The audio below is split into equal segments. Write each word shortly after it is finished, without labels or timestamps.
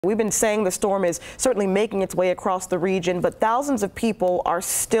We've been saying the storm is certainly making its way across the region, but thousands of people are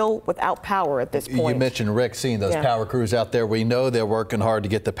still without power at this point. You mentioned, Rick, seeing those power crews out there. We know they're working hard to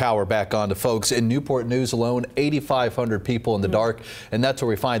get the power back on to folks. In Newport News alone, 8,500 people in the dark, and that's where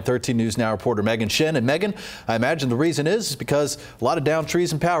we find 13 News Now reporter Megan Shin. And Megan, I imagine the reason is because a lot of downed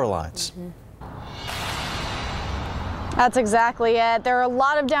trees and power lines. That's exactly it. There are a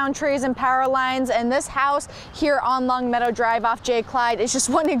lot of downed trees and power lines, and this house here on Long Meadow Drive off J. Clyde is just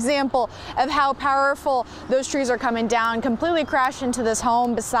one example of how powerful those trees are coming down, completely crashed into this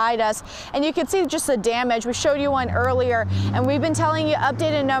home beside us. And you can see just the damage. We showed you one earlier, and we've been telling you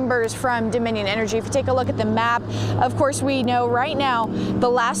updated numbers from Dominion Energy. If you take a look at the map, of course, we know right now the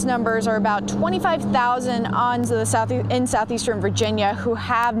last numbers are about 25,000 on the in southeastern Virginia who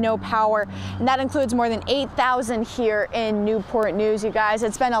have no power, and that includes more than 8,000 here in Newport News. You guys,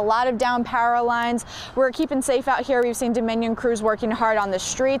 it's been a lot of down power lines. We're keeping safe out here. We've seen Dominion crews working hard on the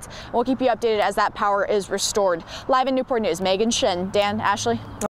streets. We'll keep you updated as that power is restored. Live in Newport News, Megan Shin, Dan, Ashley.